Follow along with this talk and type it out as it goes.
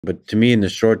But to me, in the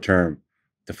short term,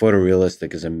 the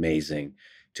photorealistic is amazing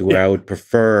to where I would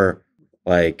prefer,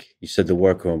 like you said, the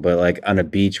workroom, but like on a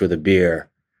beach with a beer,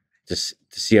 just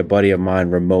to see a buddy of mine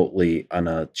remotely on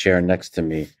a chair next to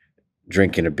me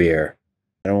drinking a beer.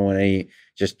 I don't want any,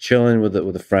 just chilling with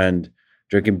a friend,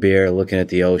 drinking beer, looking at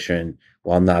the ocean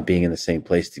while not being in the same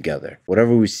place together.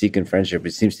 Whatever we seek in friendship,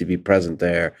 it seems to be present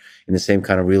there in the same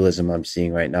kind of realism I'm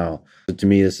seeing right now. So to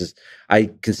me, I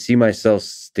can see myself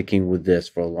sticking with this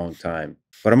for a long time.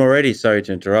 But I'm already, sorry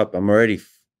to interrupt, I'm already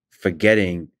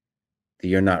forgetting that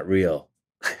you're not real.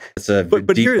 It's a but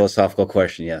deep philosophical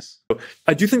question, yes.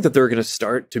 I do think that there are going to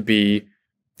start to be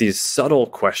these subtle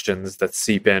questions that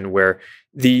seep in where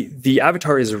the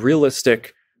avatar is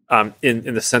realistic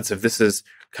in the sense of this is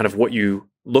kind of what you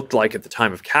looked like at the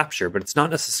time of capture, but it's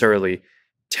not necessarily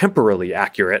temporally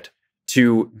accurate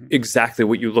to exactly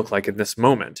what you look like in this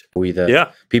moment.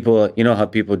 People, you know how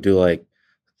people do like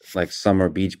summer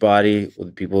beach body,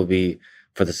 with people will be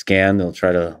for the scan, they'll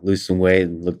try to lose some weight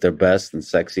and look their best and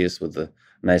sexiest with the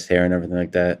nice hair and everything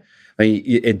like that. I mean,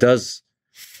 it does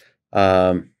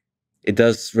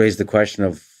raise the question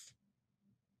of,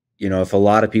 you know, if a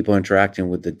lot of people interacting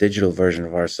with the digital version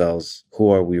of ourselves,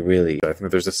 who are we really? I think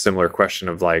there's a similar question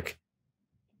of like,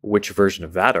 which version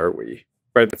of that are we?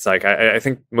 Right? It's like, I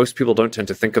think most people don't tend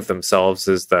to think of themselves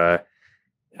as the,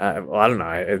 well, I don't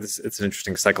know. It's an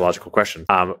interesting psychological question.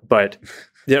 But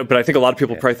I think a lot of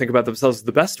people probably think about themselves as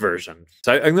the best version.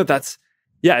 So I think that's,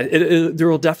 there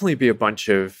will definitely be a bunch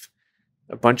of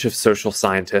social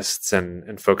scientists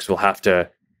and folks will have to,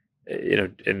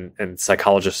 and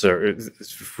psychologists are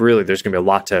really, there's going to be a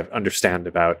lot to understand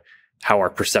about how our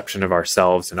perception of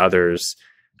ourselves and others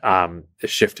is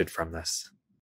shifted from this.